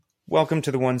Welcome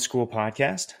to the One School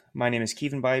podcast. My name is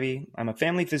Kevin Bybee. I'm a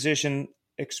family physician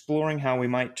exploring how we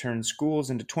might turn schools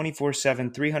into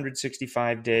 24/7,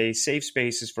 365-day safe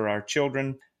spaces for our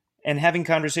children and having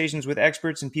conversations with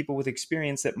experts and people with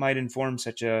experience that might inform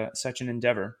such an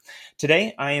endeavor.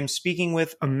 Today, I am speaking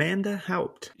with Amanda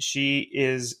Houpt. She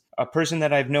is a person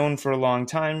that I've known for a long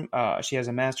time. She has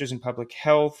a master's in public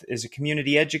health, is a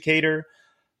community educator,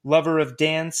 lover of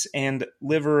dance, and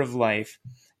liver of life.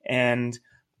 And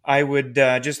I would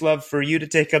just love for you to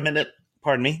take a minute,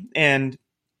 and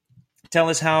tell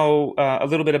us how a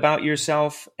little bit about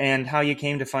yourself and how you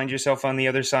came to find yourself on the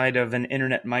other side of an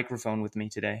internet microphone with me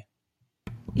today.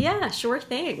 Yeah, sure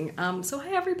thing. So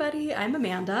hi, everybody. I'm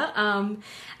Amanda.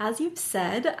 As you've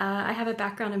said, I have a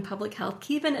background in public health.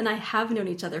 Kevin and I have known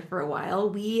each other for a while.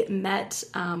 We met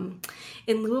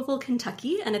in Louisville,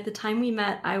 Kentucky. And at the time we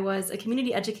met, I was a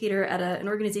community educator at an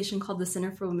organization called the Center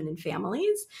for Women and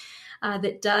Families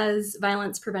that does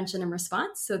violence prevention and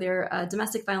response. So they're a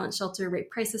domestic violence shelter,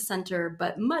 rape crisis center,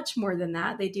 but much more than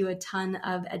that. They do a ton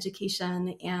of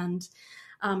education and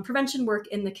prevention work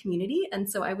in the community. And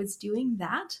so I was doing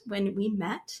that when we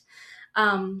met.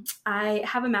 I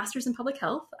have a master's in public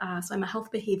health, so I'm a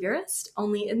health behaviorist,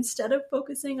 only instead of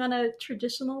focusing on a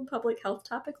traditional public health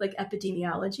topic like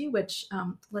epidemiology, which,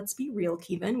 let's be real,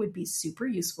 Kevin, would be super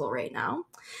useful right now.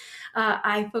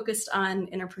 I focused on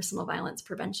interpersonal violence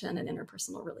prevention and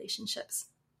interpersonal relationships.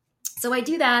 So I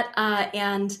do that,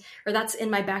 or that's in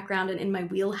my background and in my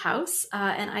wheelhouse.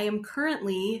 And I am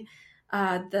currently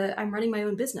I'm running my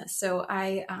own business. So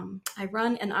I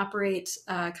run and operate,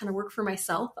 kind of work for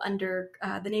myself under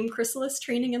the name Chrysalis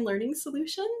Training and Learning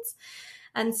Solutions.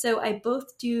 And so I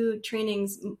both do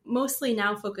trainings mostly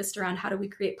now focused around how do we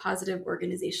create positive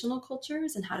organizational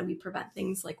cultures and how do we prevent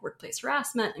things like workplace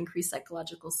harassment, increase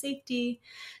psychological safety.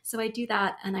 So I do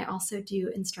that. And I also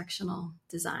do instructional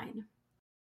design.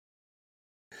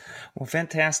 Well,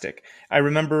 fantastic. I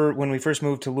remember when we first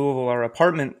moved to Louisville, our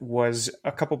apartment was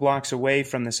a couple blocks away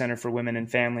from the Center for Women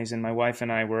and Families, and my wife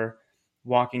and I were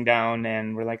walking down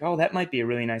and we're like, oh, that might be a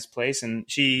really nice place. And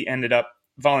she ended up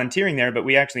volunteering there, but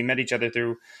we actually met each other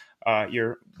through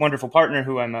your wonderful partner,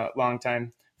 who I'm a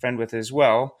longtime friend with as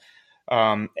well.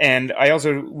 And I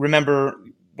also remember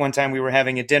one time we were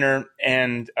having a dinner,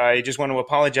 and I just want to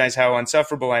apologize how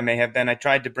unsufferable I may have been. I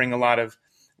tried to bring a lot of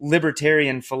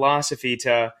libertarian philosophy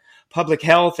to public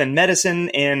health and medicine,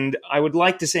 and I would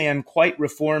like to say I'm quite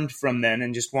reformed from then,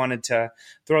 and just wanted to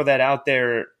throw that out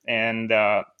there and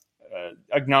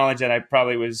acknowledge that I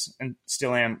probably was and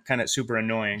still am kind of super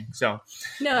annoying. So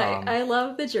no, I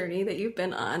love the journey that you've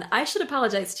been on. I should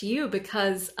apologize to you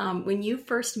because when you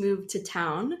first moved to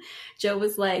town, Joe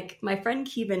was like, my friend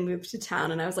Kevin moved to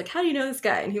town, and I was like, how do you know this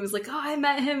guy? And he was like, oh, I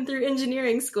met him through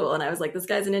engineering school. And I was like, this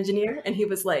guy's an engineer? And he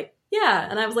was like, yeah.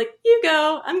 And I was like, you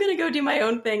go. I'm going to go do my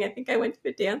own thing. I think I went to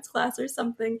a dance class or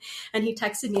something. And he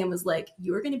texted me and was like,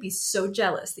 you are going to be so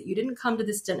jealous that you didn't come to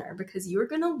this dinner because you are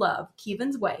going to love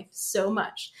Kevin's wife so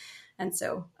much. And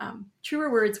so truer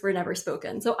words were never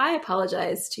spoken. So I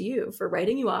apologize to you for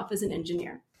writing you off as an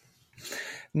engineer.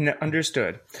 No,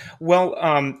 understood. Well,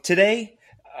 today,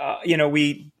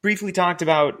 we briefly talked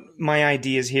about my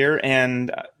ideas here.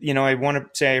 And, I want to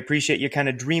say I appreciate you kind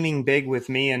of dreaming big with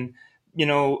me. And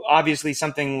obviously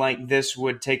something like this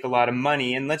would take a lot of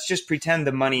money, and let's just pretend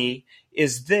the money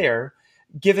is there.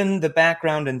 Given the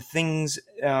background and things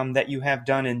that you have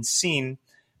done and seen,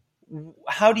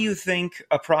 how do you think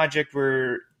a project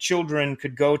where children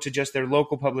could go to just their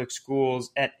local public schools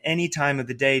at any time of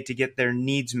the day to get their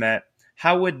needs met,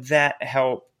 how would that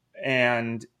help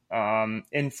and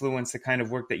influence the kind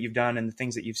of work that you've done and the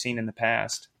things that you've seen in the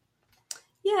past?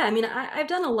 Yeah, I mean, I've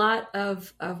done a lot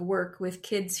of work with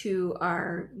kids who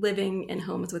are living in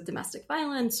homes with domestic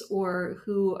violence or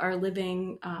who are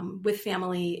living with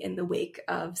family in the wake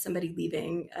of somebody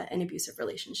leaving an abusive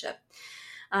relationship.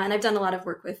 And I've done a lot of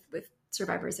work with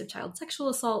survivors of child sexual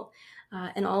assault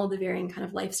and all of the varying kind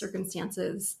of life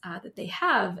circumstances that they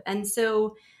have. And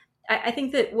so I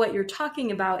think that what you're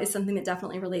talking about is something that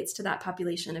definitely relates to that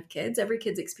population of kids. Every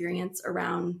kid's experience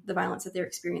around the violence that they're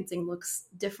experiencing looks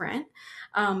different.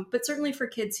 But certainly for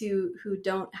kids who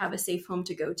don't have a safe home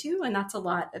to go to, and that's a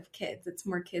lot of kids. It's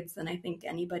more kids than I think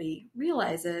anybody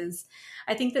realizes.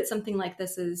 I think that something like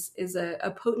this is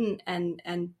a potent and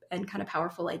kind of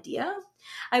powerful idea.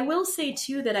 I will say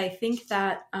too that I think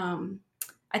that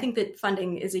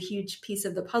funding is a huge piece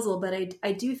of the puzzle, but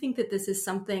I do think that this is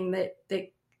something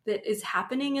that is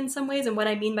happening in some ways. And what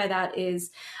I mean by that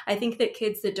is I think that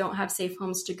kids that don't have safe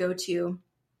homes to go to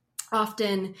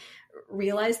often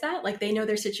realize that, like, they know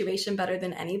their situation better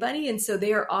than anybody. And so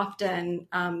they are often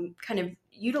kind of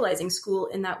utilizing school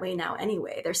in that way now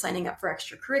anyway. They're signing up for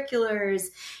extracurriculars,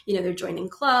 they're joining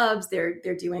clubs, they're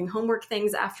doing homework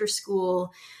things after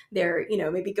school. They're,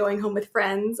 maybe going home with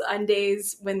friends on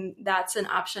days when that's an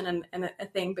option and a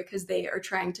thing, because they are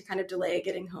trying to kind of delay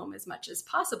getting home as much as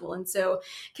possible. And so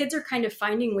kids are kind of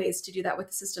finding ways to do that with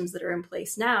the systems that are in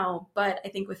place now. But I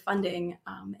think with funding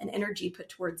and energy put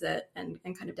towards it and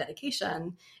kind of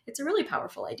dedication, it's a really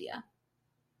powerful idea.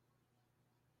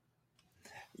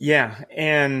 Yeah.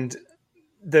 And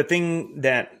the thing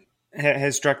that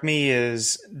has struck me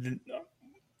is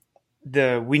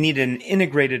we need an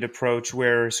integrated approach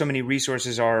where so many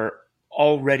resources are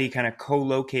already kind of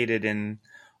co-located in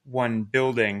one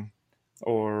building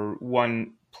or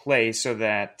one place, so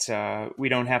that we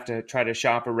don't have to try to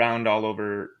shop around all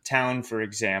over town, for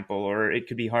example, or it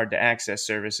could be hard to access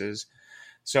services.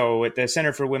 So at the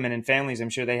Center for Women and Families, I'm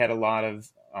sure they had a lot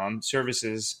of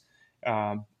services.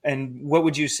 And what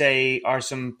would you say are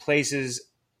some places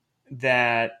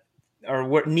that, or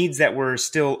what needs that were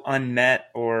still unmet,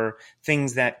 or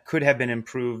things that could have been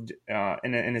improved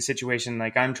in a situation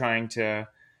like I'm trying to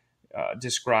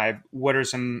describe? What are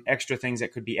some extra things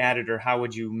that could be added, or how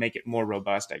would you make it more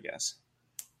robust, I guess?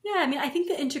 Yeah, I mean, I think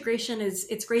the integration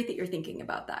it's great that you're thinking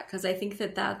about that, because I think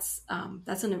that's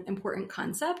an important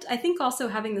concept. I think also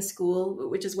having the school,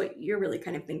 which is what you're really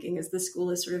kind of thinking, is the school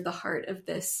is sort of the heart of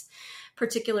this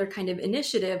particular kind of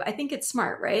initiative. I think it's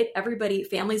smart, right?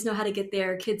 Families know how to get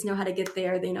there, kids know how to get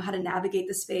there, they know how to navigate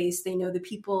the space, they know the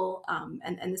people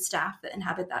and the staff that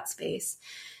inhabit that space.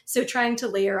 So trying to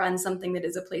layer on something that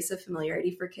is a place of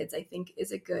familiarity for kids, I think,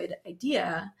 is a good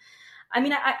idea. I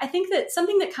mean, I think that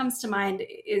something that comes to mind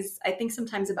is, I think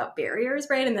sometimes about barriers,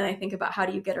 right? And then I think about how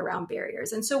do you get around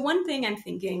barriers. And so one thing I'm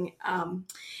thinking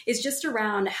is just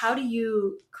around how do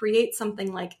you create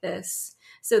something like this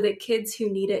so that kids who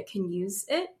need it can use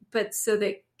it, but so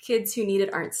that kids who need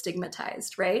it aren't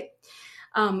stigmatized, right?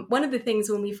 One of the things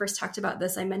when we first talked about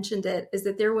this, I mentioned it, is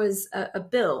that there was a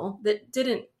bill that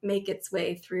didn't make its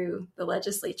way through the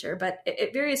legislature. But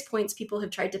at various points, people have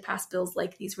tried to pass bills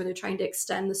like these where they're trying to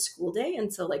extend the school day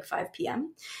until like 5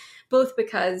 p.m., both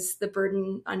because the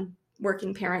burden on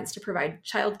working parents to provide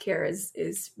childcare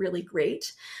is really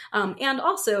great. And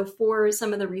also for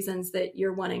some of the reasons that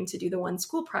you're wanting to do the one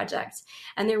school project.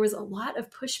 And there was a lot of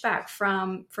pushback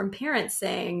from parents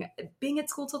saying, being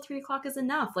at school till 3 o'clock is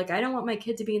enough. Like, I don't want my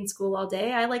kid to be in school all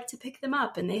day. I like to pick them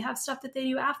up, and they have stuff that they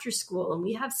do after school, and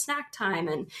we have snack time.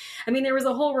 And I mean, there was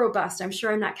a whole robust, I'm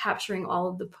sure I'm not capturing all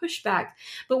of the pushback,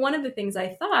 but one of the things I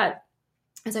thought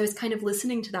as I was kind of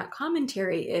listening to that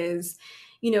commentary is,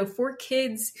 for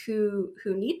kids who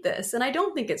need this, and I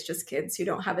don't think it's just kids who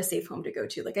don't have a safe home to go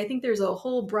to. Like, I think there's a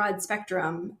whole broad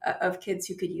spectrum of kids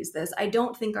who could use this. I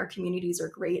don't think our communities are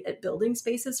great at building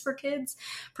spaces for kids,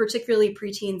 particularly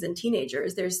preteens and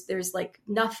teenagers. There's like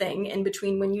nothing in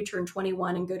between when you turn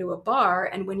 21 and go to a bar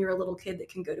and when you're a little kid that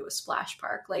can go to a splash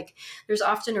park. Like, there's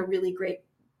often a really great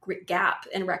gap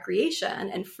in recreation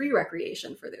and free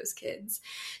recreation for those kids.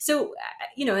 So,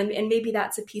 and maybe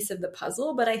that's a piece of the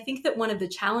puzzle, but I think that one of the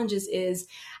challenges is,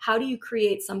 how do you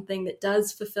create something that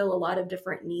does fulfill a lot of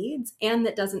different needs and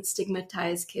that doesn't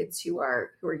stigmatize kids who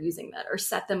are using that, or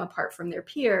set them apart from their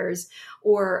peers,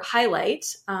 or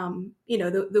highlight,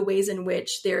 the ways in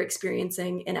which they're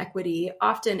experiencing inequity,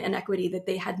 often inequity that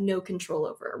they had no control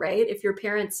over, right? If your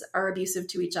parents are abusive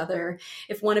to each other,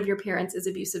 if one of your parents is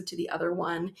abusive to the other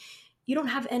one, you don't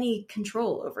have any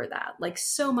control over that. Like,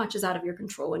 so much is out of your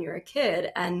control when you're a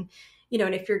kid. And,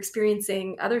 and if you're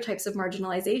experiencing other types of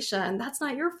marginalization, that's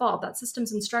not your fault. That's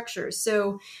systems and structures.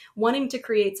 So wanting to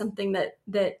create something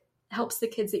that helps the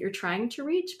kids that you're trying to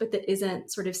reach, but that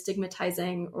isn't sort of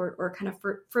stigmatizing or kind of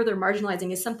further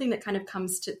marginalizing, is something that kind of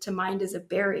comes to mind as a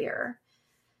barrier.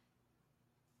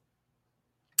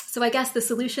 So I guess the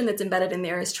solution that's embedded in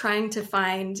there is trying to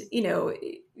find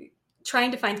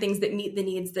things that meet the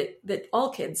needs that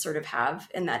all kids sort of have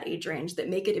in that age range, that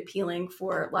make it appealing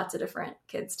for lots of different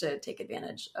kids to take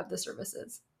advantage of the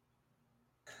services.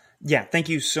 Yeah, thank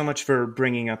you so much for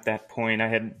bringing up that point. I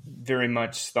had very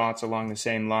much thoughts along the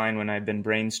same line when I've been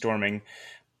brainstorming.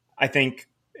 I think,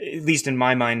 at least in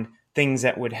my mind, things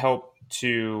that would help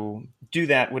to do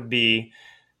that would be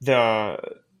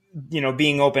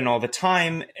being open all the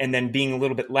time, and then being a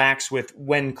little bit lax with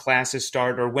when classes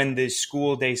start or when the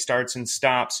school day starts and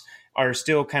stops, are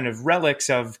still kind of relics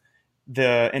of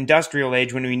the industrial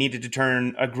age when we needed to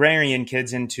turn agrarian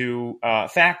kids into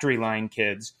factory line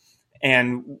kids.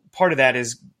 And part of that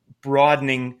is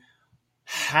broadening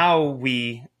how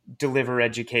we deliver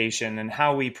education and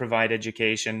how we provide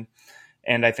education.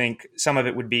 And I think some of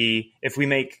it would be, if we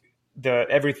make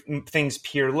everything's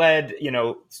peer led.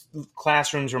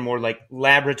 Classrooms are more like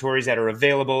laboratories that are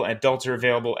available. Adults are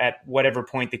available at whatever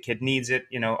point the kid needs it.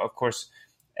 Of course,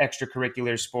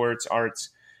 extracurricular, sports, arts,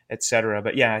 etc.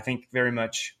 But yeah, I think very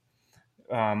much.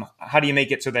 How do you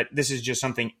make it so that this is just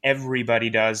something everybody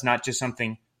does, not just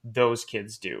something those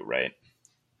kids do, right?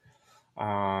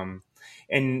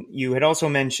 And you had also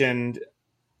mentioned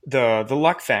the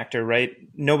luck factor, right?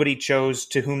 Nobody chose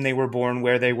to whom they were born,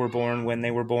 where they were born, when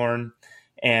they were born.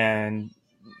 And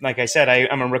like I said,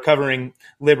 I'm a recovering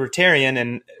libertarian,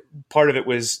 and part of it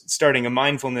was starting a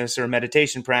mindfulness or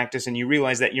meditation practice, and you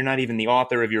realize that you're not even the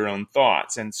author of your own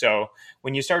thoughts. And so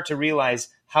when you start to realize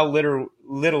how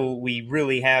little we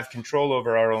really have control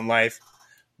over our own life,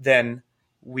 then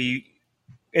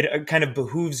it kind of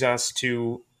behooves us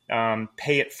to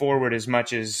pay it forward as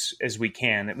much as we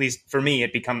can. At least for me,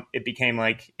 it became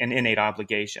like an innate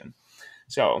obligation.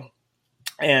 So,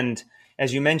 and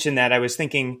as you mentioned that, I was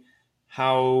thinking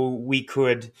how we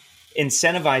could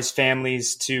incentivize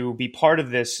families to be part of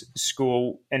this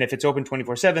school. And if it's open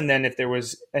 24/7, then if there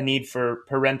was a need for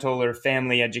parental or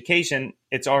family education,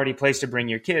 it's already a place to bring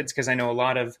your kids. Because I know a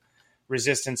lot of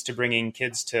resistance to bringing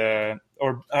kids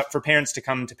for parents to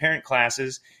come to parent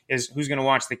classes is who's going to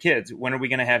watch the kids? When are we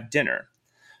going to have dinner?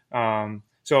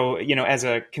 So, as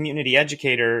a community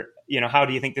educator, how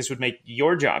do you think this would make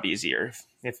your job easier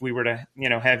if we were to,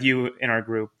 have you in our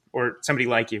group or somebody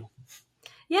like you?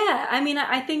 Yeah, I mean,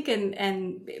 I think,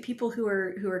 and people who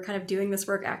are kind of doing this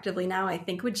work actively now, I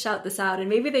think would shout this out, and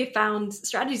maybe they found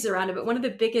strategies around it. But one of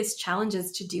the biggest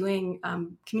challenges to doing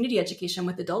community education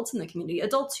with adults in the community,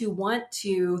 adults who want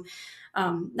to,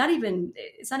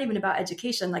 it's not even about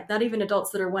education, like not even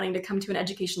adults that are wanting to come to an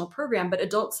educational program, but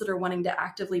adults that are wanting to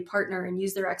actively partner and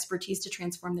use their expertise to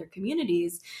transform their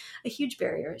communities. A huge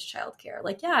barrier is childcare.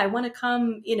 Like, yeah, I want to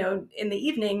come, in the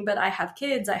evening, but I have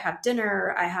kids, I have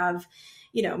dinner, I have,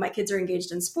 my kids are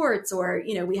engaged in sports, or,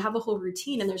 we have a whole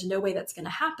routine and there's no way that's going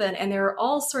to happen. And there are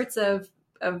all sorts of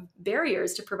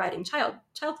barriers to providing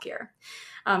childcare.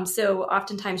 So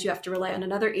oftentimes you have to rely on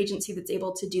another agency that's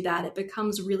able to do that. It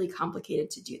becomes really complicated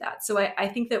to do that. So I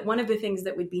think that one of the things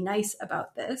that would be nice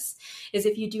about this is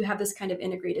if you do have this kind of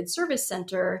integrated service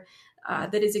center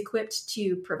that is equipped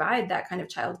to provide that kind of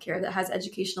childcare that has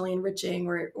educationally enriching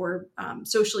or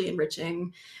socially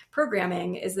enriching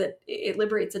programming, is that it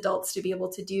liberates adults to be able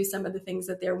to do some of the things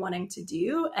that they're wanting to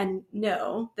do and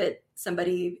know that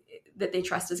somebody that they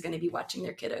trust is going to be watching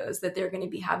their kiddos, that they're going to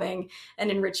be having an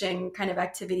enriching kind of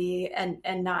activity and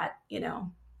not,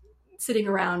 sitting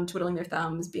around twiddling their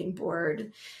thumbs, being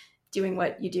bored, doing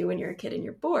what you do when you're a kid and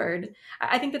you're bored.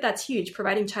 I think that that's huge.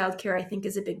 Providing childcare, I think,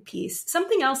 is a big piece.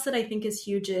 Something else that I think is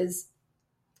huge is,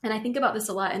 and I think about this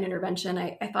a lot in intervention,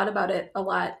 I thought about it a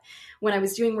lot when I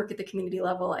was doing work at the community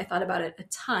level. I thought about it a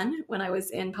ton when I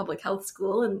was in public health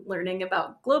school and learning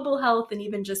about global health and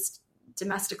even just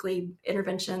domestically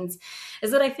interventions,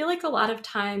 is that I feel like a lot of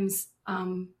times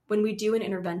when we do an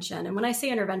intervention, and when I say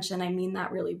intervention, I mean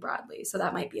that really broadly. So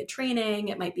that might be a training,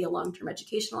 it might be a long-term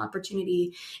educational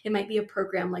opportunity, it might be a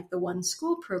program like the One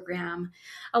School program.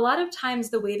 A lot of times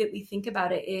the way that we think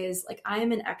about it is like, I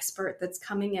am an expert that's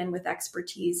coming in with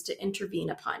expertise to intervene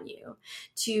upon you,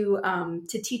 to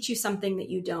teach you something that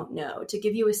you don't know, to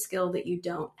give you a skill that you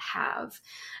don't have.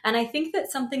 And I think that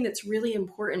something that's really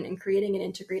important in creating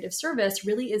an integrative service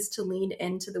really is to lean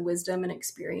into the wisdom and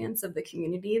experience of the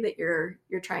community that you're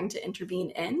trying to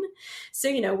intervene in.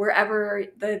 So, wherever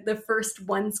the first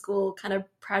One School kind of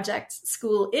project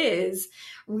school is,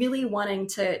 really wanting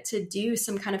to do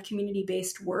some kind of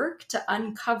community-based work to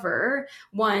uncover,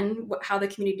 one, how the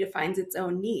community defines its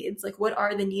own needs. Like, what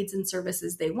are the needs and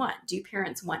services they want? Do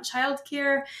parents want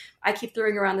childcare? I keep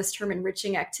throwing around this term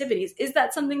enriching activities. Is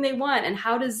that something they want? And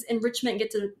how does enrichment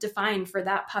get to define for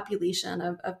that population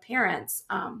of parents?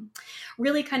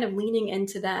 Really kind of leaning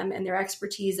into them and their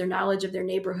expertise, their knowledge of their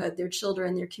neighborhood, their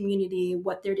children, their community,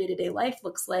 what their day-to-day life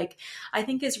looks like, I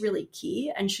think is really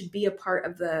key and should be a part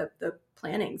of the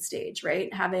planning stage,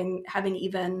 right? Having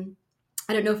even,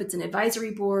 I don't know if it's an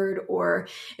advisory board or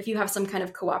if you have some kind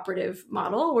of cooperative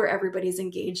model where everybody's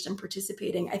engaged and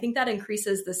participating, I think that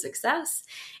increases the success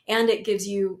and it gives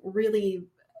you really,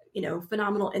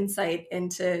 phenomenal insight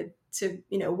into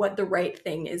what the right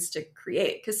thing is to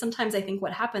create. Because sometimes I think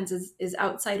what happens is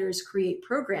outsiders create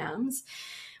programs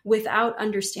without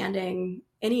understanding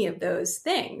any of those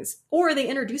things, or they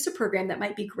introduce a program that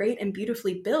might be great and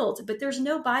beautifully built, but there's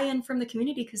no buy-in from the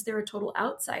community because they're a total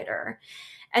outsider.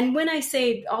 And when I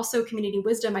say also community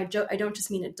wisdom, I don't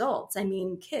just mean adults, I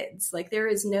mean kids. Like, there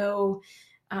is no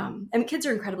I mean, kids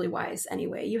are incredibly wise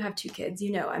anyway. You have two kids,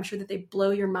 I'm sure that they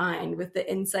blow your mind with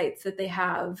the insights that they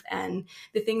have and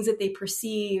the things that they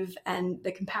perceive and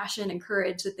the compassion and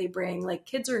courage that they bring. Like,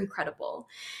 kids are incredible.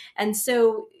 And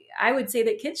so I would say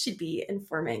that kids should be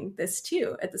informing this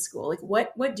too at the school. Like,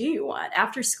 what do you want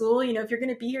after school? If you're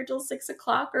going to be here till 6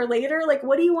 o'clock or later, like,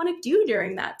 what do you want to do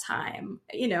during that time?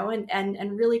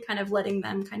 And really kind of letting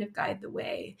them kind of guide the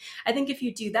way. I think if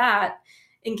you do that,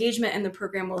 engagement in the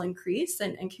program will increase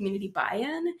and community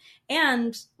buy-in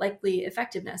and likely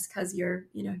effectiveness, because the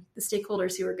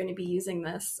stakeholders who are going to be using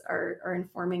this are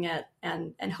informing it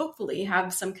and hopefully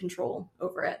have some control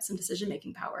over it, some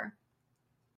decision-making power.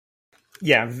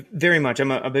 Yeah, very much.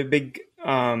 I'm a big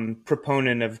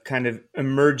proponent of kind of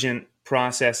emergent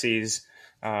processes.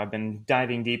 I've been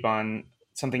diving deep on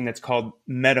something that's called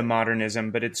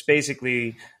metamodernism, but it's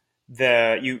basically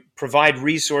you provide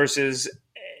resources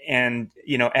and,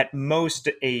 at most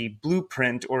a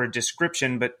blueprint or a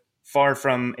description, but far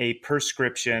from a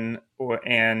prescription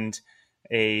and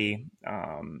a,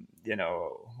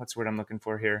 what's the word I'm looking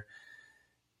for here?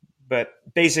 But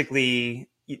basically,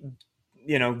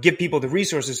 give people the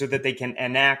resources so that they can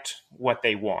enact what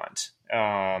they want,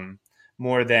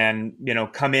 more than,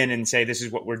 come in and say, this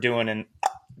is what we're doing and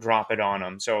drop it on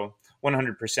them. So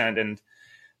 100%. And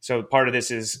so part of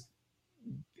this is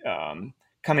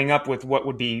coming up with what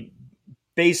would be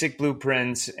basic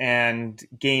blueprints and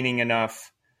gaining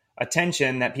enough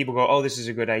attention that people go, oh, this is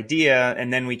a good idea.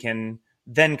 And then we can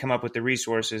then come up with the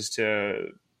resources to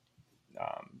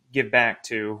give back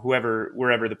to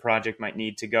wherever the project might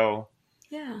need to go.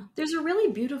 Yeah, there's a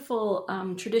really beautiful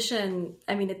tradition.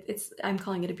 I mean, I'm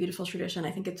calling it a beautiful tradition.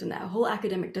 I think it's a whole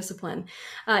academic discipline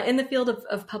in the field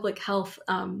of public health,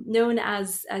 known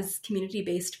as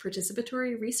community-based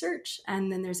participatory research. And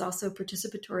then there's also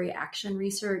participatory action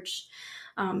research.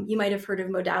 You might have heard of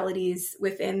modalities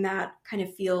within that kind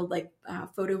of field, like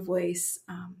photo voice,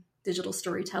 digital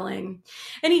storytelling.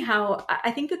 Anyhow,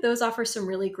 I think that those offer some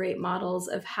really great models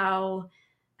of how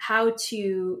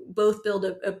to both build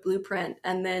a blueprint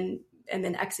and then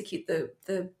execute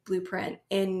the blueprint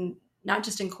in not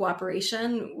just in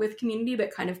cooperation with community,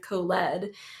 but kind of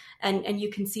co-led. And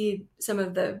you can see some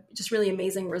of the just really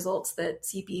amazing results that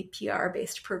CPPR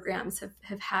based programs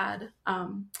have had.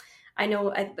 I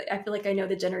feel like I know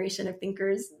the generation of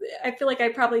thinkers. I feel like I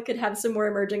probably could have some more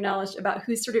emerging knowledge about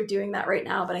who's sort of doing that right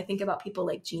now. But I think about people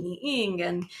like Jeannie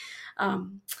Ng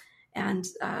and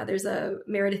there's a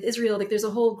Meredith Israel. Like, there's a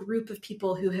whole group of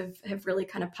people who have really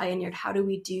kind of pioneered how do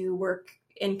we do work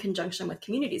in conjunction with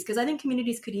communities, because I think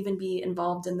communities could even be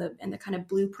involved in the kind of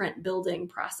blueprint building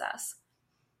process.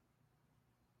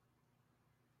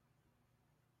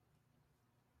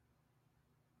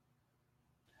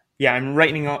 Yeah, I'm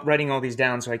writing all these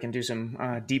down so I can do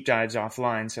some deep dives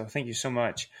offline. So thank you so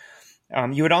much.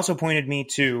 You had also pointed me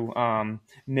to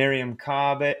Miriam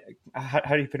Kaba.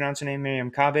 How do you pronounce her name? Miriam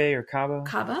Kaba or Kaba?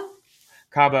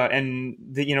 Kaba, and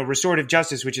the restorative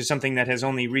justice, which is something that has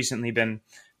only recently been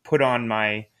put on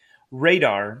my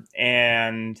radar.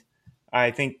 And I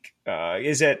think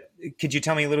could you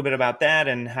tell me a little bit about that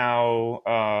and how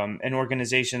an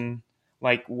organization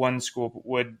like One School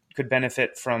could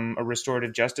benefit from a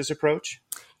restorative justice approach?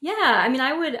 Yeah, I mean,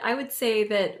 I would say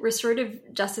that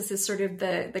restorative justice is sort of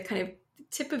the kind of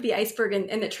tip of the iceberg,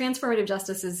 and that transformative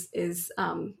justice is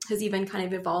has even kind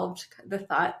of evolved the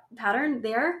thought pattern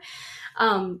there.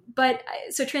 But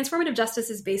so transformative justice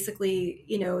is basically,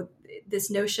 this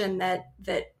notion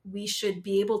that we should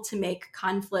be able to make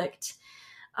conflict.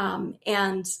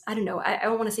 And I don't know, I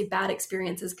don't want to say bad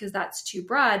experiences because that's too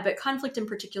broad, but conflict in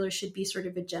particular should be sort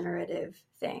of a generative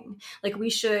thing. Like, we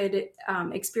should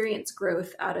experience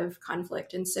growth out of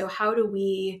conflict. And so how do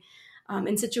we,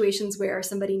 in situations where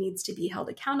somebody needs to be held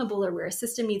accountable or where a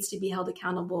system needs to be held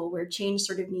accountable, where change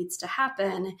sort of needs to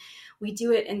happen, we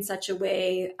do it in such a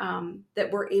way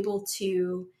that we're able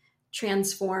to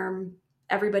transform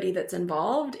everybody that's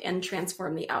involved and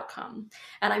transform the outcome.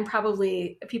 And I'm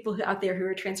probably people out there who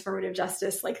are transformative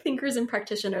justice, like thinkers and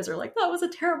practitioners, are like, that was a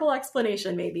terrible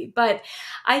explanation maybe. But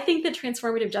I think that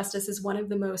transformative justice is one of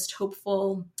the most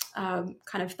hopeful kind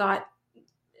of thought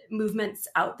movements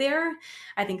out there.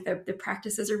 I think the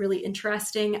practices are really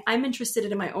interesting. I'm interested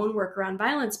in my own work around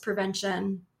violence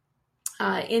prevention,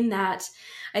 in that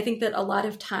I think that a lot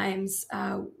of times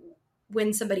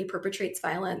when somebody perpetrates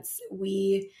violence,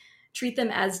 we treat them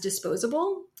as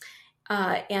disposable.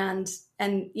 And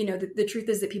the truth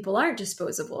is that people aren't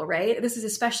disposable, right? This is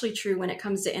especially true when it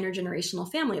comes to intergenerational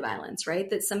family violence, right?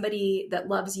 That somebody that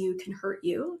loves you can hurt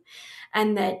you,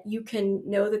 and that you can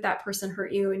know that that person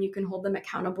hurt you, and you can hold them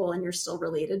accountable, and you're still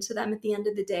related to them at the end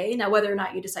of the day. Now, whether or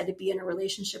not you decide to be in a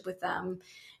relationship with them,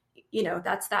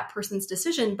 that's that person's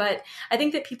decision. But I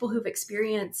think that people who've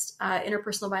experienced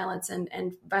interpersonal violence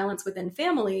and violence within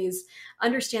families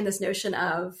understand this notion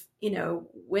of,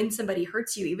 when somebody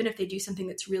hurts you, even if they do something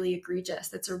that's really egregious,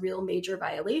 that's a real major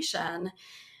violation,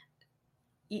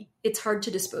 it's hard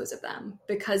to dispose of them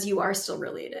because you are still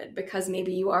related, because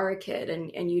maybe you are a kid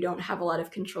and you don't have a lot of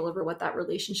control over what that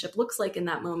relationship looks like in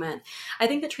that moment. I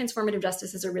think that transformative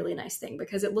justice is a really nice thing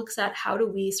because it looks at how do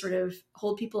we sort of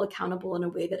hold people accountable in a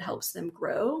way that helps them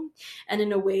grow and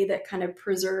in a way that kind of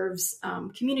preserves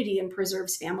community and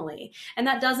preserves family. And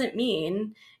that doesn't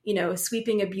mean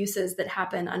sweeping abuses that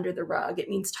happen under the rug. It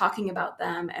means talking about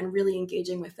them and really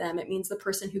engaging with them. It means the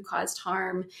person who caused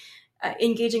harm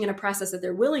engaging in a process that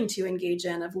they're willing to engage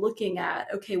in, of looking at,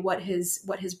 okay, what has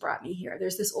brought me here?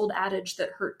 There's this old adage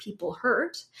that hurt people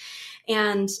hurt.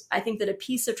 And I think that a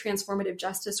piece of transformative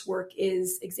justice work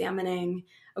is examining,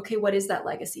 okay, what is that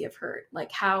legacy of hurt?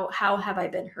 Like how have I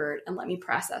been hurt? And let me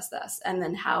process this. And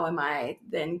then how am I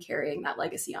then carrying that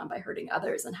legacy on by hurting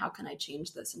others? And how can I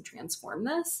change this and transform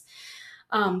this?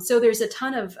 So there's a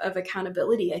ton of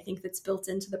accountability, I think, that's built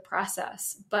into the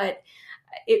process. But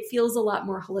it feels a lot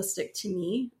more holistic to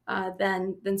me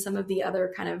than some of the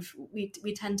other kind of, we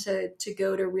tend to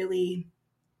go to really,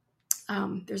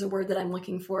 there's a word that I'm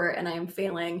looking for and I am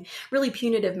failing, really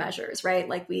punitive measures, right?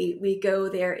 Like we go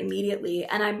there immediately,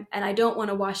 and I don't want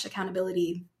to wash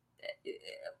accountability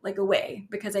like away,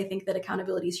 because I think that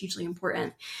accountability is hugely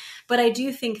important. But I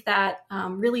do think that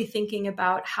really thinking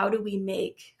about how do we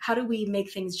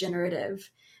make things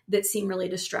generative that seem really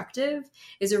destructive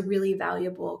is a really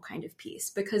valuable kind of piece,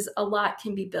 because a lot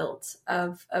can be built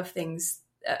of things,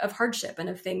 of hardship and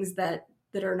of things that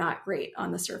are not great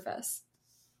on the surface.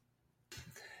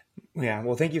 Yeah,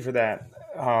 well, thank you for that.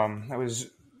 I was,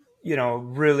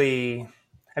 really,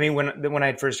 I mean, when I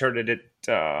had first heard it,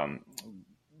 it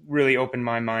really opened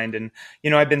my mind. And,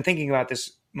 I've been thinking about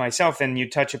this myself, and you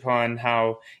touch upon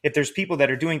how if there's people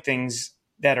that are doing things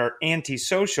that are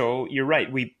antisocial, you're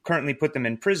right. We currently put them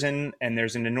in prison, and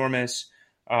there's an enormous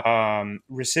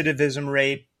recidivism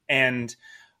rate. And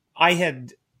I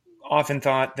had often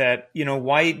thought that,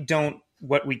 why don't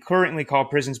what we currently call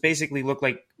prisons basically look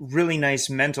like really nice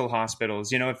mental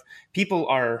hospitals? If people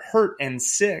are hurt and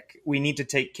sick, we need to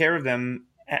take care of them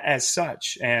as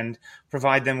such and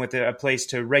provide them with a place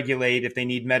to regulate if they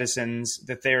need medicines,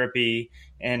 the therapy,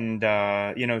 and,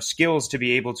 skills to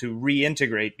be able to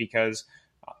reintegrate, because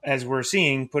as we're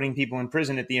seeing, putting people in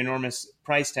prison at the enormous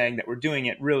price tag that we're doing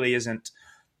it really isn't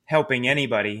helping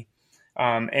anybody.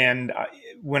 And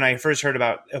when I first heard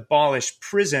about abolish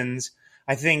prisons,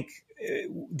 I think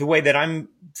the way that I'm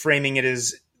framing it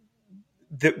is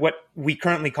that what we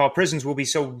currently call prisons will be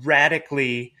so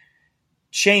radically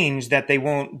changed that they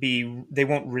won't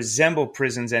resemble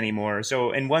prisons anymore.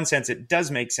 So in one sense, it does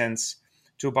make sense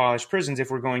to abolish prisons if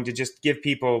we're going to just give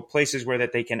people places where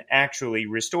that they can actually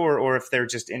restore, or if they're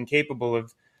just incapable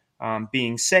of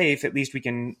being safe, at least we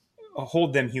can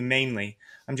hold them humanely.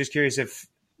 I'm just curious if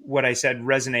what I said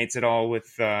resonates at all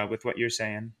with what you're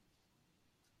saying.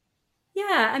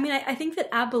 Yeah, I mean, I think that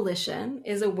abolition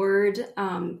is a word,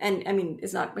 and I mean,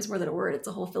 it's more than a word. It's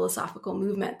a whole philosophical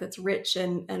movement that's rich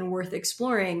and worth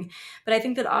exploring. But I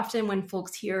think that often when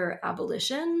folks hear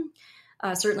abolition,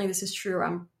 certainly this is true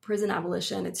around prison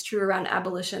abolition, it's true around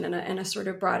abolition in a sort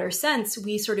of broader sense,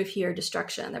 we sort of hear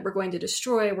destruction, that we're going to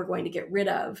destroy, we're going to get rid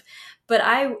of. But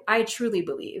I truly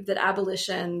believe that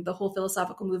abolition, the whole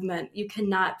philosophical movement, you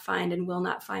cannot find and will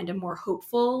not find a more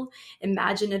hopeful,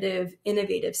 imaginative,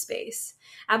 innovative space.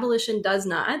 Abolition does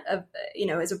not,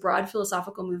 as a broad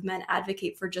philosophical movement,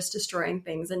 advocate for just destroying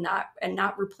things and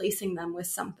not replacing them with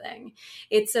something.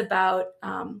 It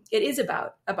is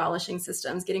about abolishing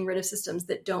systems, getting rid of systems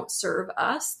that don't serve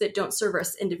us, that don't serve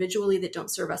us individually, that don't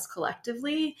serve us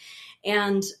collectively,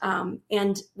 and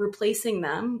replacing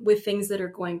them with things that are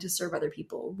going to serve other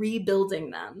people, rebuilding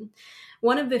them.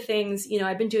 One of the things,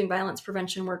 I've been doing violence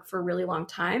prevention work for a really long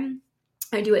time.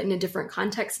 I do it in a different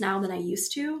context now than I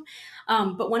used to.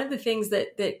 But one of the things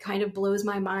that kind of blows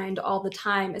my mind all the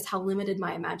time is how limited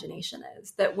my imagination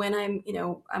is. That when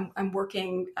I'm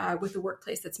working with a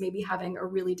workplace that's maybe having a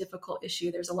really difficult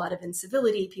issue, there's a lot of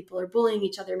incivility, people are bullying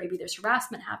each other, maybe there's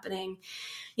harassment happening.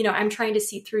 I'm trying to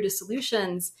see through to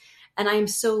solutions. And I am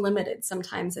so limited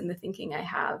sometimes in the thinking I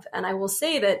have. And I will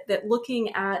say that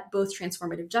looking at both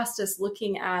transformative justice,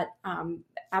 looking at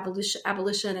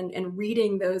abolition and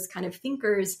reading those kind of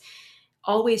thinkers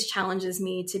always challenges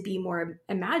me to be more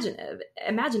imaginative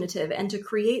and to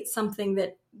create something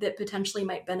that potentially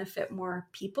might benefit more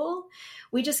people.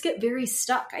 We just get very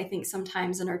stuck, I think,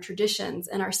 sometimes in our traditions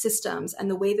and our systems and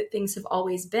the way that things have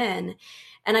always been.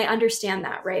 And I understand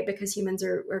that, right? Because humans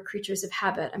are creatures of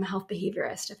habit. I'm a health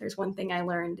behaviorist. If there's one thing I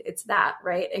learned, it's that,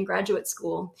 right? In graduate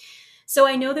school. So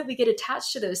I know that we get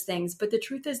attached to those things, but the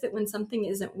truth is that when something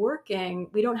isn't working,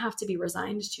 we don't have to be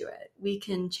resigned to it. We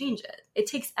can change it. It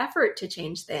takes effort to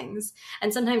change things.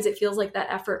 And sometimes it feels like that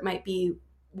effort might be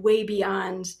way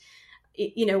beyond,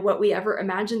 what we ever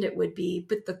imagined it would be.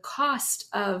 But the cost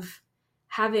of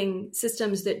having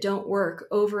systems that don't work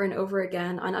over and over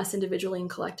again on us individually and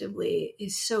collectively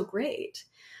is so great.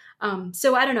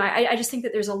 So I don't know. I just think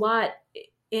that there's a lot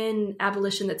in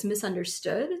abolition that's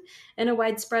misunderstood in a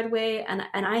widespread way. And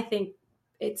I think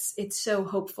it's so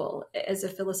hopeful as a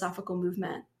philosophical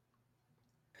movement.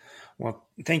 Well,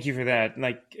 thank you for that.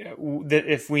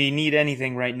 If we need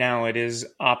anything right now, it is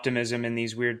optimism in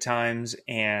these weird times.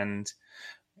 And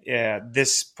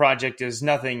this project is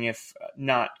nothing if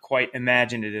not quite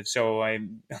imaginative. So I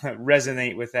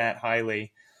resonate with that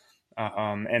highly.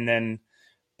 And then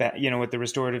that, with the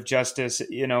restorative justice,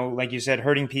 like you said,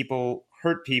 hurting people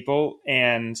hurt people.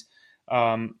 And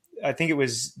I think it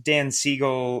was Dan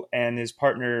Siegel and his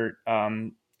partner,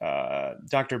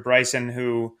 Dr. Bryson,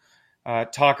 who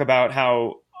talk about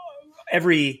how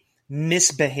every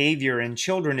misbehavior in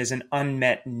children is an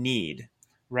unmet need,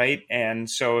 right? And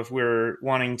so if we're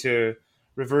wanting to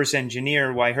reverse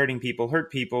engineer why hurting people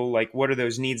hurt people, like what are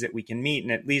those needs that we can meet?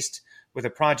 And at least with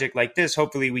a project like this,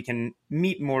 hopefully we can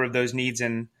meet more of those needs,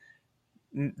 and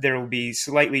there will be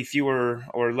slightly fewer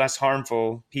or less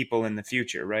harmful people in the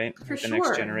future, right? For the sure.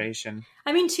 Next generation.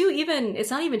 I mean, too,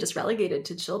 it's not even just relegated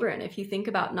to children. If you think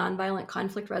about nonviolent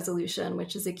conflict resolution,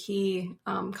 which is a key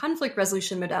conflict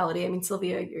resolution modality, I mean,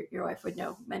 Sylvia, your wife would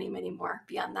know many, many more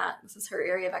beyond that. This is her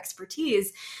area of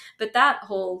expertise. But that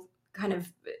whole kind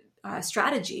of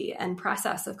strategy and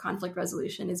process of conflict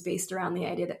resolution is based around the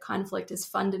idea that conflict is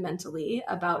fundamentally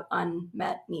about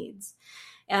unmet needs.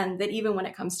 And that even when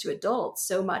it comes to adults,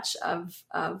 so much of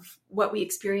what we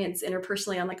experience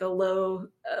interpersonally on like a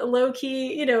low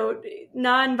key,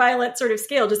 non-violent sort of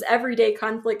scale, just everyday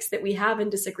conflicts that we have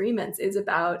and disagreements is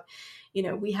about,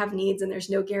 we have needs and there's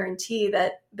no guarantee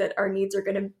that our needs are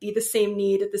going to be the same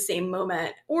need at the same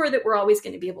moment, or that we're always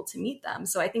going to be able to meet them.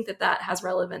 So I think that has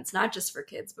relevance, not just for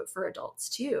kids, but for adults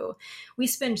too. We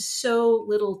spend so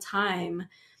little time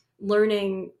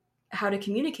learning how to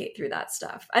communicate through that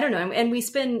stuff. I don't know. And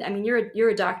you're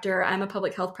a doctor, I'm a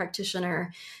public health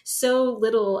practitioner. So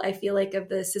little, I feel like, of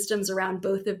the systems around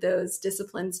both of those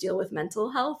disciplines deal with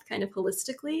mental health kind of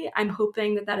holistically. I'm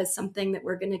hoping that is something that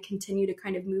we're going to continue to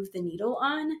kind of move the needle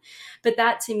on. But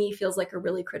that to me feels like a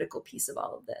really critical piece of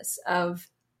all of this, of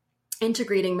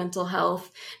integrating mental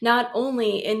health, not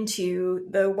only into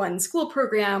the One School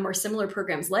program or similar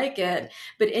programs like it,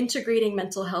 but integrating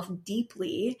mental health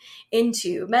deeply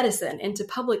into medicine, into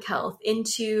public health,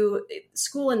 into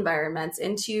school environments,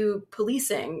 into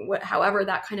policing, however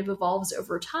that kind of evolves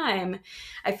over time.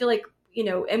 I feel like,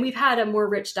 and we've had a more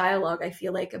rich dialogue, I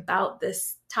feel like, about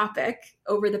this topic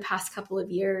over the past couple of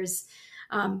years,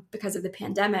 because of the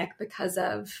pandemic, because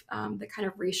of the kind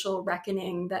of racial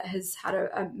reckoning that has had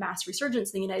a mass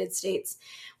resurgence in the United States.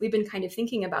 We've been kind of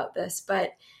thinking about this,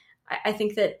 but I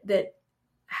think that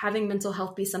having mental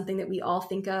health be something that we all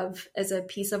think of as a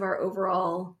piece of our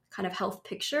overall kind of health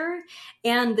picture,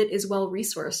 and that is well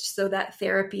resourced, so that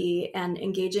therapy and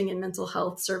engaging in mental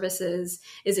health services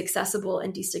is accessible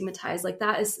and destigmatized, like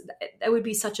that would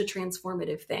be such a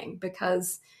transformative thing,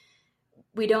 because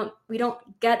we don't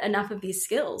get enough of these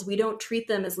skills. We don't treat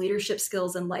them as leadership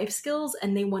skills and life skills,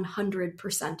 and they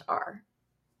 100% are.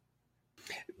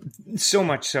 So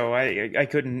much so. I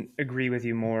couldn't agree with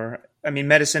you more. I mean,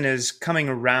 medicine is coming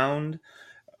around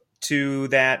to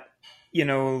that,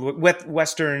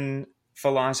 Western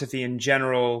philosophy in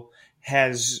general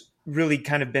has really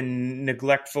kind of been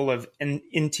neglectful of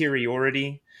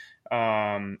interiority.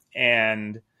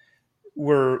 And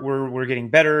we're getting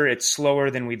better. It's slower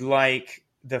than we'd like.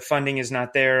 The funding is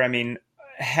not there. I mean,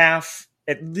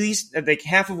 at least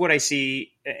half of what I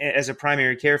see as a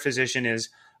primary care physician is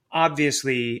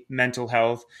obviously mental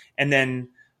health. And then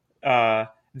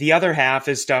the other half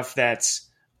is stuff that's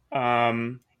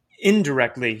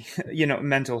indirectly,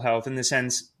 mental health, in the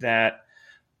sense that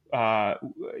uh,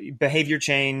 behavior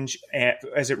change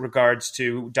as it regards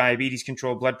to diabetes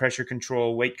control, blood pressure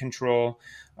control, weight control,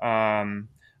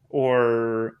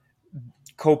 or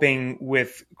coping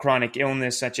with chronic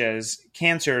illness such as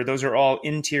cancer. Those are all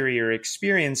interior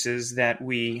experiences that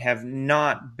we have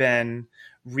not been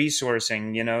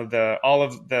resourcing. All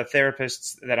of the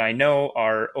therapists that I know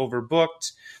are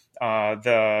overbooked.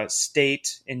 The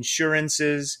state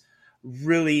insurances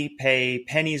really pay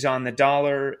pennies on the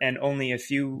dollar, and only a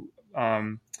few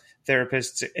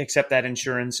therapists accept that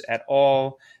insurance at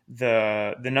all.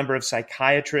 The number of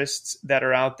psychiatrists that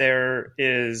are out there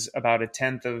is about a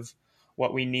tenth of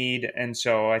what we need. And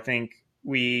so I think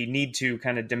we need to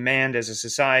kind of demand as a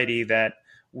society that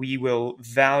we will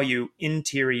value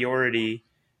interiority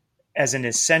as an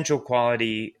essential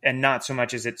quality, and not so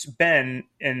much as it's been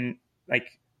in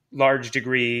like large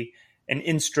degree an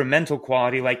instrumental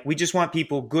quality. Like, we just want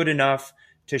people good enough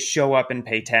to show up and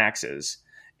pay taxes,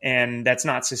 and that's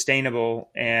not sustainable.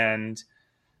 And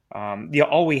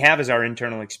all we have is our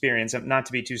internal experience. Not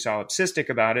to be too solipsistic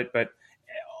about it, but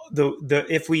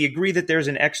if we agree that there's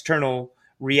an external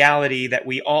reality that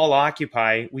we all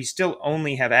occupy, we still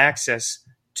only have access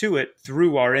to it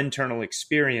through our internal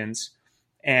experience.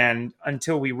 And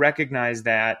until we recognize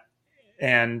that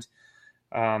and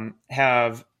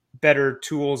have better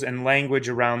tools and language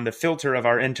around the filter of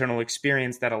our internal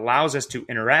experience that allows us to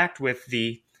interact with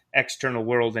the external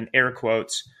world, in air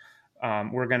quotes,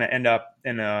 we're going to end up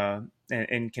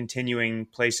in continuing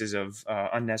places of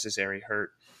unnecessary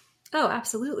hurt. Oh,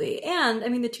 absolutely. And I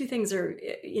mean, the two things are,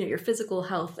 your physical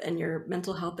health and your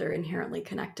mental health are inherently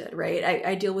connected, right?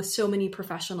 I deal with so many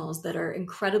professionals that are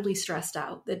incredibly stressed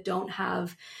out, that don't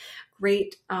have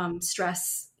great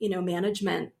stress,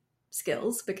 management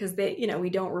skills, because we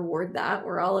don't reward that.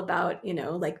 We're all about,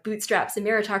 like bootstraps and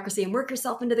meritocracy and work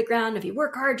yourself into the ground. If you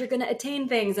work hard, you're going to attain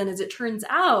things. And as it turns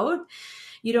out,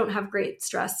 you don't have great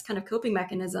stress kind of coping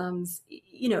mechanisms.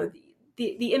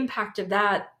 The impact of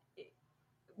that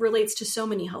relates to so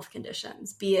many health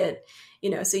conditions, be it,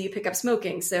 so you pick up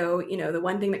smoking. So, the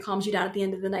one thing that calms you down at the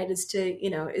end of the night is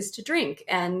to drink.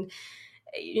 And,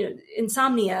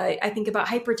 insomnia, I think about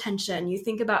hypertension, you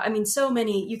think about, so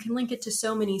many, you can link it to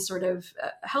so many sort of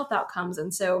health outcomes.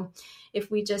 And so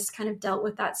if we just kind of dealt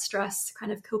with that stress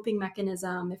kind of coping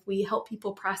mechanism, if we help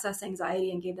people process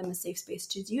anxiety and gave them a safe space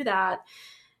to do that,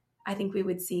 I think we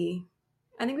would see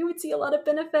a lot of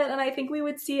benefit. And I think we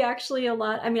would see actually a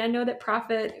lot. I know that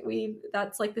profit,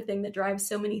 that's like the thing that drives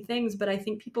so many things, but I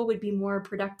think people would be more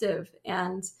productive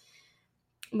and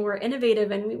more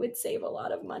innovative, and we would save a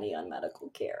lot of money on medical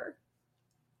care.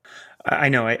 I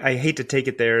know I hate to take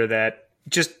it there, that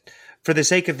just for the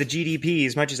sake of the GDP,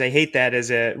 as much as I hate that as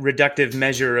a reductive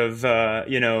measure of,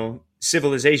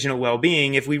 civilizational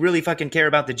well-being, if we really fucking care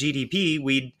about the GDP,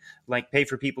 we'd pay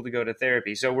for people to go to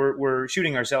therapy. So we're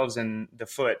shooting ourselves in the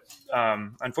foot,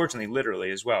 unfortunately, literally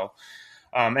as well.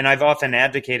 And I've often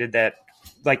advocated that,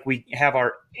 we have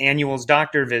our annuals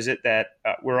doctor visit that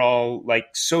we're all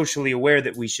socially aware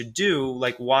that we should do.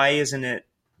 Why isn't it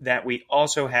that we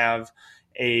also have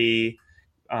a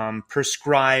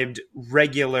prescribed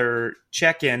regular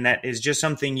check-in that is just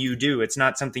something you do? It's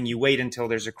not something you wait until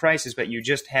there's a crisis, but you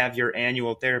just have your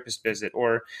annual therapist visit.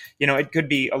 Or, it could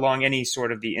be along any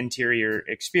sort of the interior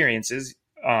experiences,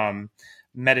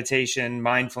 meditation,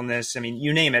 mindfulness,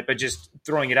 you name it, but just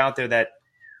throwing it out there that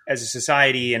as a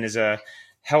society and as a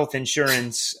health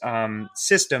insurance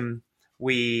system,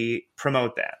 we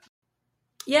promote that.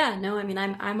 Yeah, no, I'm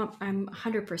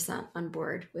 100% on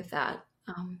board with that.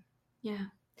 Yeah.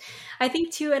 I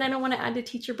think too, and I don't want to add to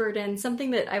teacher burden,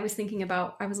 something that I was thinking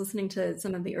about, I was listening to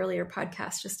some of the earlier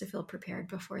podcasts just to feel prepared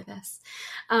before this.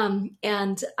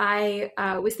 And I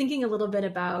was thinking a little bit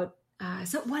about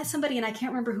somebody, and I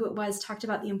can't remember who it was, talked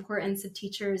about the importance of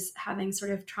teachers having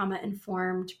sort of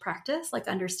trauma-informed practice,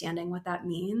 understanding what that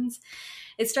means.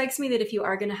 It strikes me that if you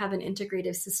are going to have an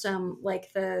integrative system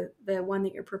like the one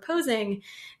that you're proposing,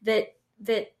 that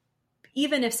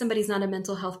even if somebody's not a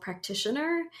mental health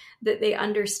practitioner, that they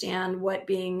understand what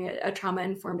being a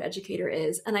trauma-informed educator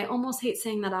is. And I almost hate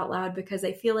saying that out loud, because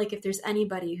I feel like if there's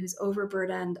anybody who's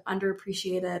overburdened,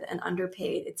 underappreciated, and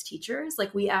underpaid, it's teachers.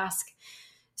 We ask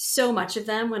so much of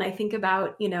them. When I think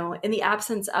about, in the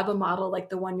absence of a model like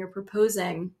the one you're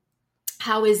proposing,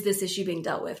 how is this issue being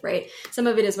dealt with, right? Some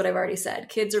of it is what I've already said.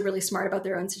 Kids are really smart about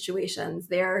their own situations.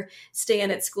 They're staying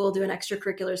at school doing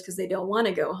extracurriculars because they don't want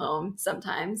to go home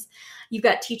sometimes. You've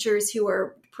got teachers who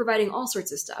are providing all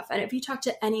sorts of stuff. And if you talk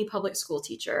to any public school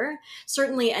teacher,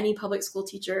 certainly any public school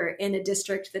teacher in a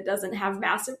district that doesn't have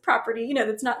massive property,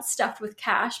 that's not stuffed with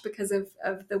cash because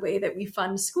of the way that we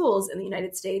fund schools in the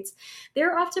United States,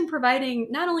 they're often providing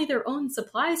not only their own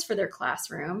supplies for their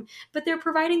classroom, but they're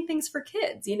providing things for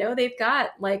kids. They've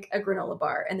got like a granola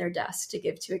bar in their desk to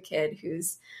give to a kid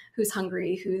who's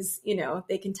hungry, who's,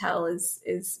 they can tell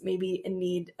is maybe in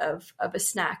need of a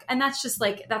snack. And that's just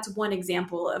like, that's one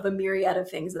example of a myriad of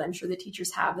things that I'm sure the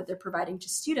teachers have that they're providing to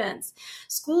students.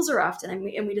 Schools are often,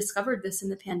 and we discovered this in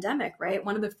the pandemic, right?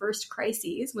 One of the first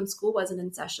crises when school wasn't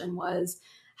in session was,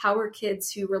 how are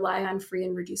kids who rely on free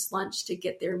and reduced lunch to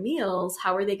get their meals,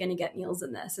 how are they going to get meals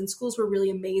in this? And schools were really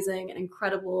amazing and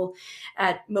incredible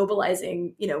at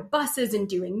mobilizing, buses and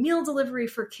doing meal delivery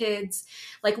for kids.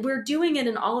 Like, we're doing it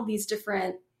in all of these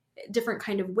different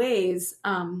kind of ways.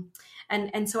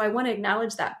 And so I want to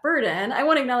acknowledge that burden. I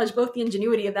want to acknowledge both the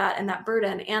ingenuity of that and that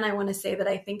burden. And I want to say that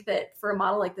I think that for a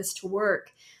model like this to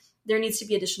work, there needs to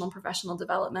be additional professional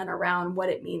development around what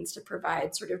it means to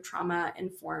provide sort of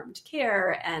trauma-informed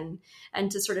care and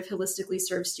to sort of holistically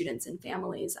serve students and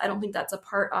families. I don't think that's a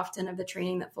part often of the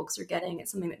training that folks are getting.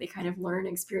 It's something that they kind of learn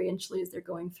experientially as they're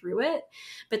going through it.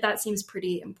 But that seems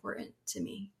pretty important to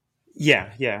me.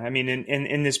 Yeah. I mean,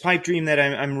 in this pipe dream that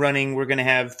I'm running, we're going to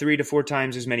have 3 to 4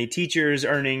 times as many teachers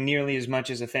earning nearly as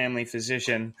much as a family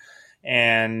physician.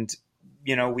 And,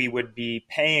 we would be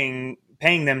paying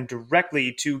them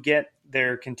directly to get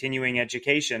their continuing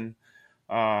education.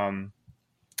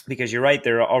 Because you're right,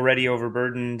 they're already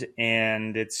overburdened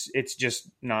and it's just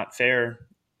not fair.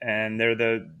 And they're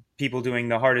the people doing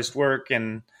the hardest work.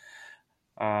 And,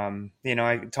 I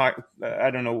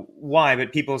don't know why,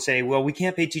 but people say, well, we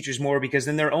can't pay teachers more because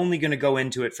then they're only going to go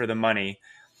into it for the money.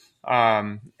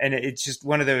 And it's just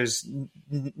one of those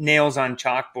nails on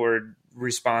chalkboard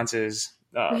responses.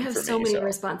 We have so many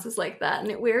responses like that,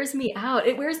 and it wears me out.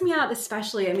 It wears me out,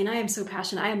 especially. I mean, I am so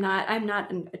passionate. I'm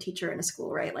not a teacher in a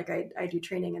school, right? Like I do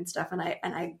training and stuff, and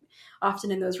I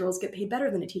often in those roles get paid better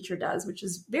than a teacher does, which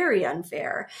is very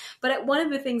unfair. But one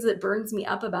of the things that burns me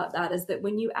up about that is that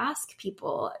when you ask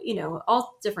people,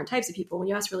 all different types of people, when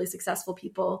you ask really successful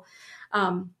people,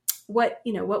 what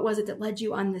was it that led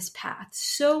you on this path?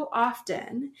 So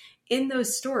often in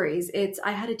those stories,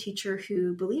 I had a teacher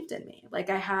who believed in me. Like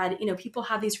I had, people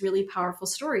have these really powerful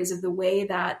stories of the way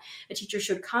that a teacher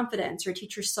showed confidence, or a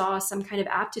teacher saw some kind of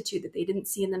aptitude that they didn't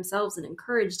see in themselves and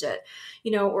encouraged it,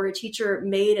 or a teacher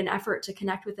made an effort to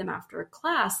connect with them after a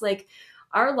class. Like,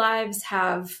 our lives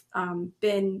have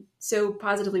been so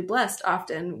positively blessed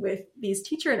often with these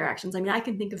teacher interactions. I mean, I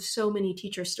can think of so many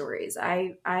teacher stories.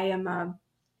 I am a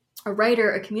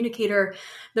writer, a communicator.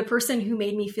 The person who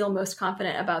made me feel most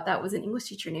confident about that was an English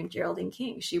teacher named Geraldine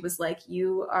King. She was like,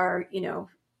 you are,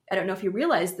 I don't know if you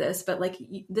realize this, but like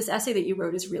this essay that you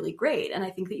wrote is really great. And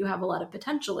I think that you have a lot of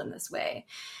potential in this way.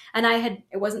 And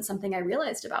it wasn't something I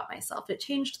realized about myself. It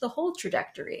changed the whole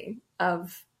trajectory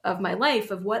of my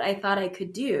life, of what I thought I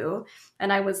could do.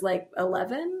 And I was like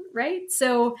 11, right?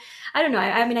 So I don't know.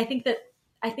 I mean, I think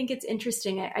it's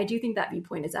interesting. I do think that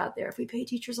viewpoint is out there. If we pay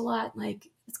teachers a lot, like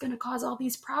it's going to cause all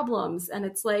these problems. And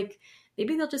it's like,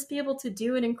 maybe they'll just be able to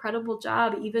do an incredible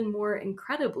job even more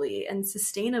incredibly and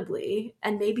sustainably.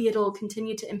 And maybe it'll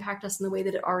continue to impact us in the way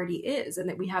that it already is, and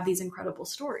that we have these incredible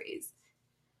stories.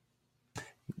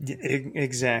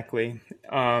 Exactly.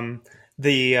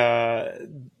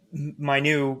 My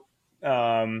new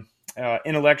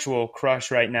intellectual crush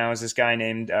right now is this guy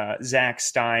named Zach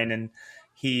Stein, and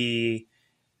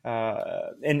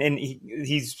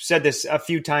he's said this a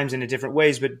few times in different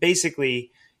ways, but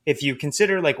basically, if you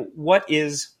consider like what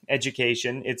is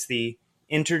education, it's the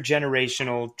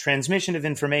intergenerational transmission of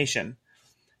information.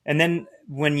 And then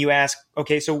when you ask,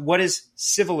 okay, so what is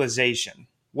civilization?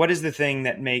 What is the thing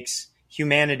that makes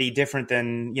humanity different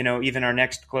than, even our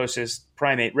next closest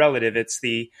primate relative? It's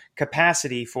the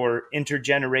capacity for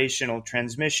intergenerational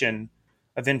transmission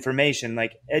of information.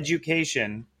 Like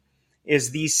education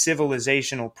is the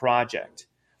civilizational project,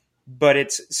 but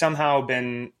it's somehow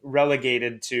been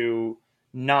relegated to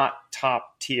not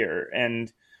top tier.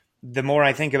 And the more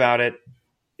I think about it,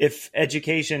 if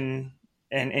education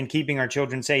and keeping our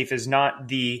children safe is not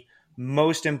the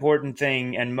most important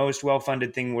thing and most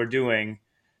well-funded thing we're doing,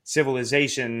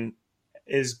 civilization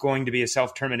is going to be a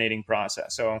self-terminating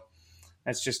process. So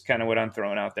that's just kind of what I'm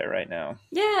throwing out there right now.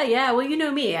 Yeah. Well, you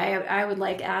know me, I would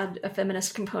like add a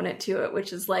feminist component to it,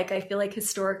 which is like, I feel like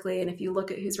historically, and if you look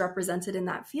at who's represented in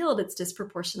that field, it's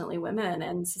disproportionately women,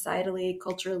 and societally,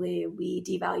 culturally, we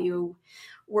devalue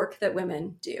work that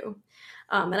women do.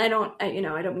 And I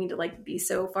don't mean to like be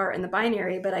so far in the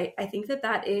binary, but I think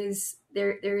that is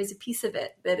there is a piece of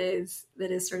it that is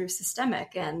sort of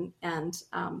systemic, and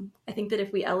I think that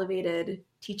if we elevated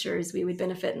teachers, we would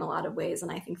benefit in a lot of ways,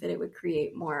 and I think that it would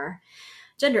create more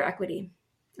gender equity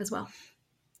as well.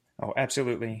 Oh,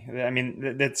 absolutely. I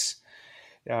mean, that's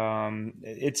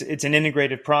it's an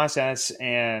integrated process,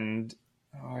 and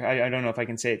I don't know if I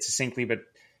can say it succinctly, but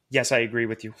yes, I agree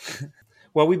with you.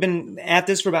 Well, we've been at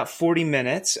this for about 40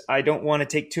 minutes. I don't want to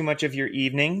take too much of your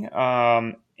evening.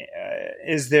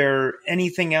 Is there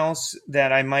anything else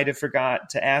that I might have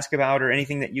forgot to ask about, or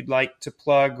anything that you'd like to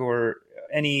plug, or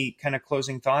any kind of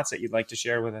closing thoughts that you'd like to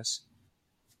share with us?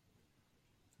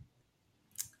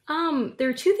 There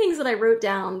are two things that I wrote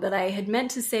down that I had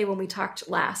meant to say when we talked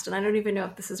last, and I don't even know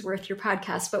if this is worth your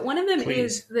podcast, but one of them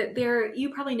Please. is that you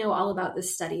probably know all about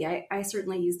this study. I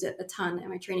certainly used it a ton in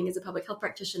my training as a public health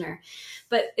practitioner,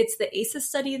 but it's the ACEs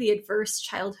study, the Adverse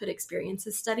Childhood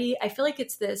Experiences Study. I feel like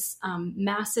it's this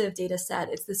massive data set.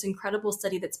 It's this incredible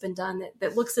study that's been done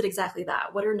that looks at exactly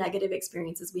that. What are negative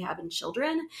experiences we have in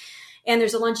children? And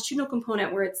there's a longitudinal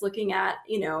component where it's looking at,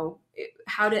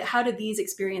 how do these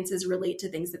experiences relate to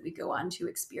things that we go on to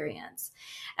experience.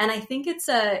 And I think it's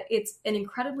an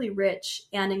incredibly rich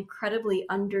and incredibly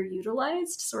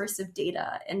underutilized source of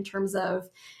data in terms of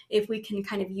if we can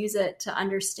kind of use it to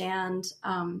understand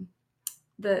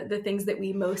the things that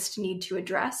we most need to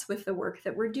address with the work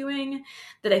that we're doing,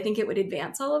 that I think it would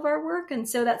advance all of our work. And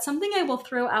so that's something I will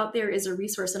throw out there as a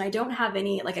resource. And I don't have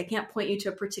any, I can't point you to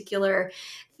a particular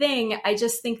thing. I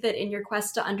just think that in your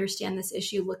quest to understand this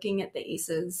issue, looking at the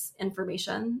ACEs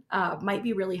information might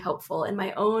be really helpful. In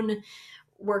my own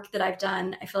work that I've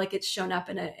done, I feel like it's shown up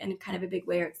in kind of a big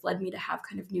way, or it's led me to have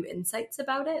kind of new insights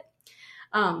about it.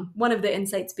 One of the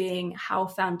insights being how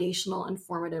foundational and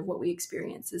formative what we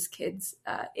experience as kids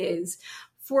is,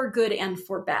 for good and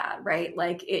for bad, right?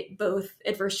 Like both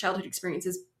adverse childhood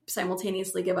experiences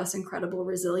simultaneously give us incredible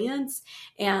resilience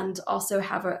and also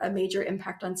have a major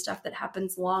impact on stuff that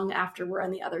happens long after we're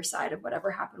on the other side of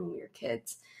whatever happened when we were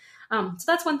kids. So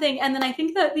that's one thing. And then I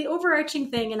think that the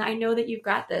overarching thing, and I know that you've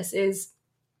got this, is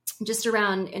just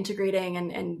around integrating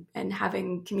and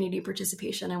having community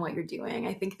participation in what you're doing.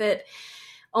 I think that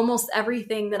almost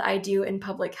everything that I do in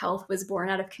public health was born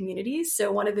out of communities.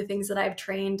 So one of the things that I've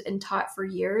trained and taught for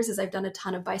years is I've done a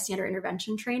ton of bystander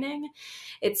intervention training.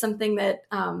 It's something that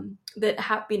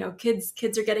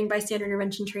kids are getting bystander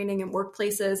intervention training in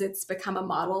workplaces. It's become a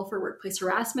model for workplace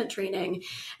harassment training,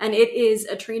 and it is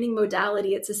a training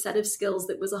modality. It's a set of skills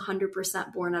that was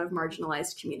 100% born out of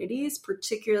marginalized communities,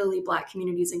 particularly Black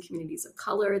communities and communities of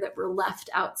color that were left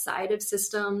outside of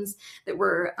systems, that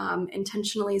were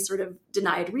intentionally sort of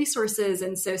denied resources,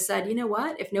 and so said, you know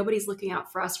what, if nobody's looking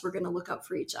out for us, we're going to look out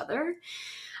for each other.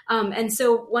 And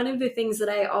so one of the things that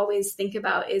I always think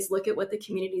about is look at what the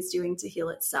community is doing to heal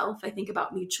itself. I think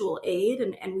about mutual aid,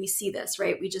 and we see this,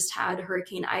 right? We just had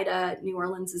Hurricane Ida. New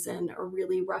Orleans is in a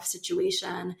really rough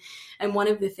situation. And one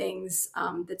of the things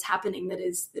that's happening that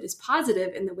is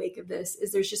positive in the wake of this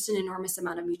is there's just an enormous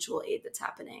amount of mutual aid that's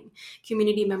happening.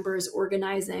 Community members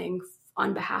organizing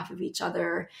on behalf of each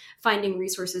other, finding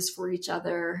resources for each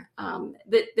other.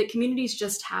 The communities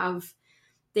just have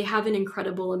an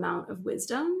incredible amount of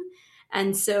wisdom.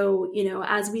 And so,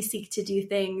 as we seek to do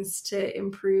things to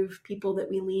improve people, that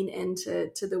we lean into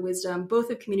the wisdom,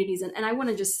 both of communities. And I want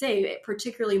to just say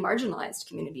particularly marginalized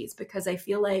communities, because I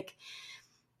feel like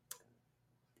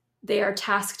they are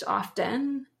tasked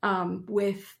often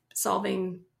with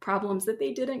solving problems that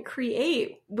they didn't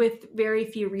create with very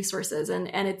few resources. And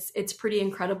it's pretty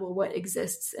incredible what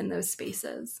exists in those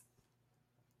spaces.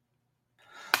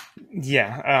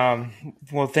 Yeah.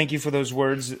 Well, thank you for those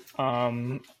words.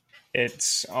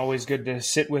 It's always good to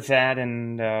sit with that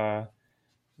and,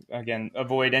 again,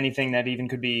 avoid anything that even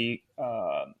could be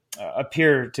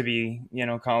appear to be,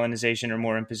 colonization or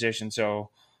more imposition. So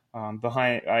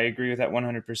I agree with that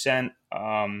 100%.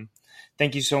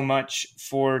 Thank you so much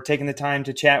for taking the time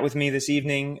to chat with me this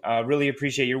evening. Really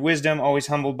appreciate your wisdom. Always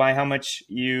humbled by how much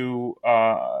you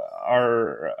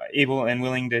are able and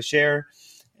willing to share.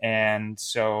 And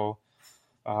so,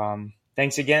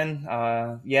 thanks again.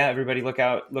 Everybody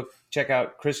check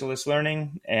out Chrysalis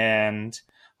Learning, and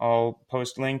I'll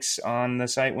post links on the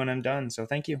site when I'm done. So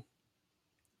thank you.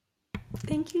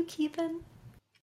 Thank you, Keevan.